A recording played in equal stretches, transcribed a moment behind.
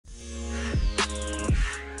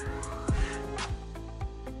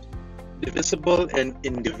divisible and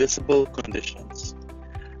indivisible conditions.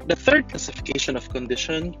 The third classification of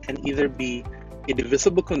condition can either be a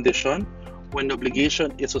divisible condition when the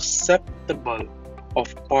obligation is susceptible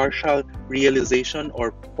of partial realization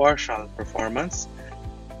or partial performance,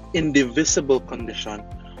 indivisible condition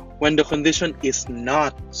when the condition is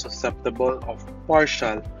not susceptible of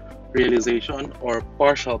partial realization or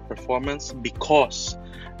partial performance because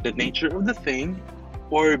the nature of the thing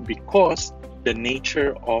or because the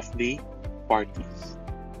nature of the parties.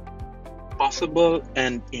 Possible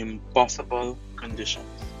and impossible conditions.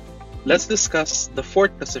 Let's discuss the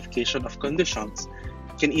fourth classification of conditions.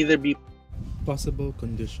 It can either be possible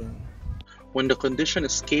condition when the condition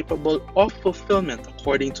is capable of fulfillment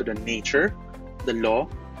according to the nature, the law,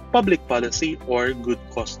 public policy, or good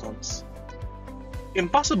customs.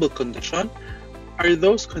 Impossible condition are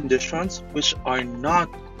those conditions which are not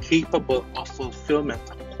capable of fulfillment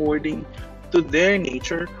according to their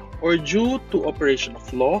nature or due to operation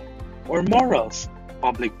of law or morals,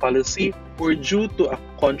 public policy, or due to a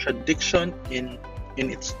contradiction in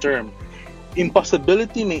its term.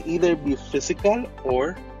 Impossibility may either be physical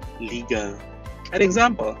or legal. An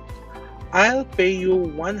example, I'll pay you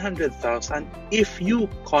 100,000 if you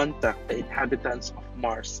contact the inhabitants of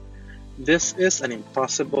Mars. This is an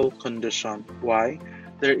impossible condition. Why?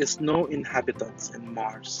 There is no inhabitants in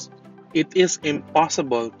Mars. It is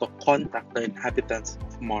impossible to contact the inhabitants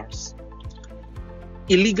of Mars.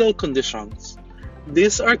 Illegal conditions.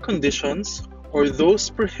 These are conditions or those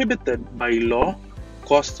prohibited by law,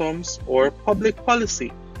 customs, or public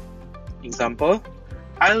policy. Example,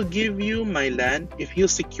 I'll give you my land if you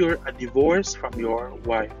secure a divorce from your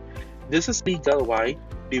wife. This is legal. Why?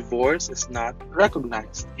 Divorce is not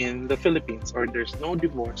recognized in the Philippines, or there's no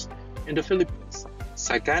divorce in the Philippines.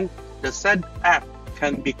 Second, the said act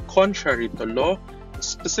can be contrary to law,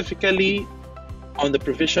 specifically on the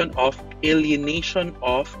provision of alienation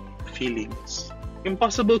of feelings.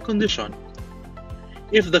 Impossible condition.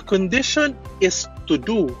 If the condition is to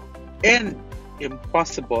do and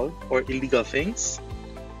impossible or illegal things,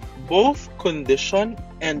 both condition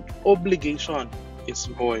and obligation is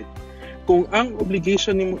void. Kung ang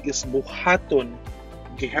obligation nimo is buhaton,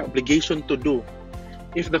 obligation to do.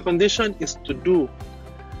 If the condition is to do,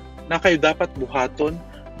 na kayo dapat buhaton,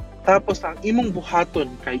 tapos ang imong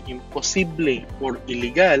buhaton kay imposible or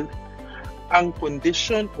illegal, ang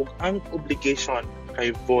condition o ang obligation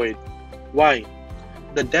kay void. Why?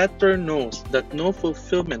 The debtor knows that no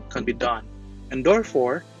fulfillment can be done, and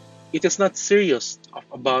therefore, it is not serious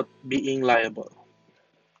about being liable.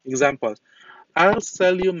 Example, I'll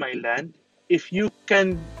sell you my land if you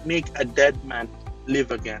can make a dead man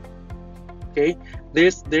live again. Okay, there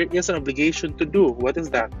is an obligation to do. What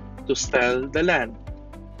is that? To sell the land.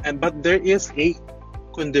 But there is a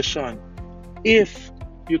condition. If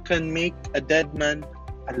you can make a dead man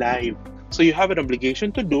alive. So you have an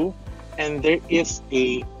obligation to do, and there is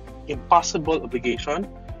a impossible obligation.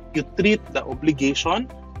 You treat the obligation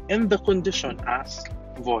and the condition as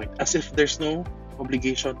void, as if there's no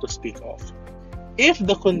obligation to speak of. If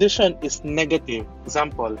the condition is negative,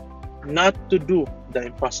 example, not to do the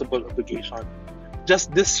impossible obligation,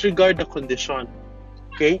 just disregard the condition.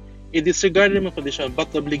 Okay? You disregard the condition,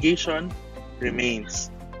 but the obligation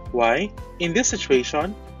remains. Why? In this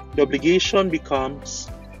situation, the obligation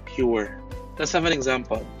becomes pure. Let's have an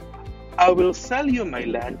example. I will sell you my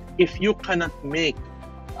land if you cannot make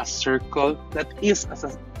a circle that is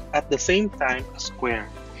at the same time a square.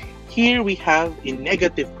 Here we have a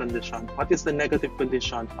negative condition. What is the negative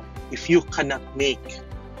condition? If you cannot make.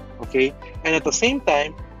 Okay? And at the same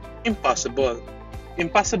time, impossible.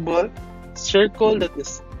 Impossible, circle that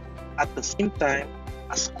is at the same time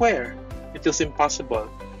a square. It is impossible.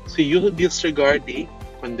 So you disregard the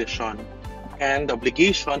condition. And the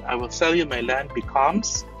obligation, I will sell you my land,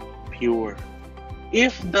 becomes pure.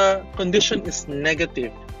 If the condition is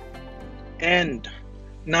negative and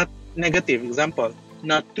not negative, example,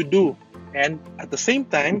 not to do, and at the same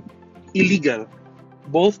time, illegal,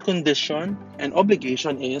 both condition and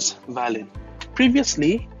obligation is valid.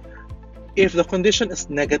 Previously, if the condition is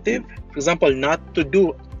negative, for example, not to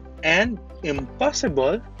do and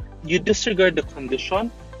impossible, you disregard the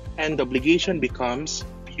condition and the obligation becomes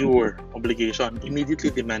pure obligation, immediately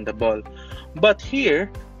demandable. But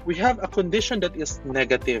here, we have a condition that is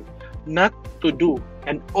negative, not to do,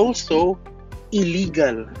 and also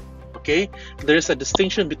illegal. Okay? There is a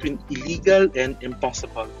distinction between illegal and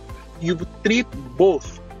impossible. You treat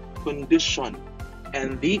both condition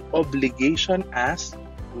and the obligation as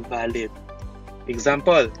valid.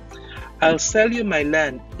 Example, I'll sell you my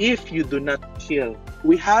land if you do not kill.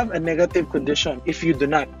 We have a negative condition if you do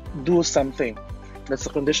not do something. That's the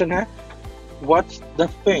condition, huh? What's the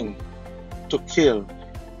thing? To kill.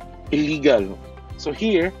 Illegal. So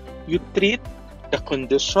here, you treat the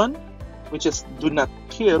condition, which is do not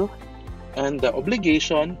kill, and the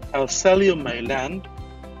obligation, I'll sell you my land,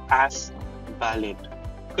 as valid.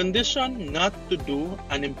 Condition not to do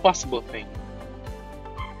an impossible thing.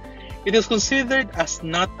 It is considered as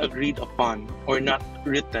not agreed upon or not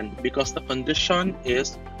written because the condition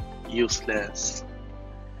is useless.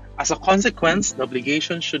 As a consequence, the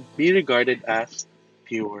obligation should be regarded as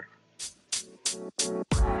pure.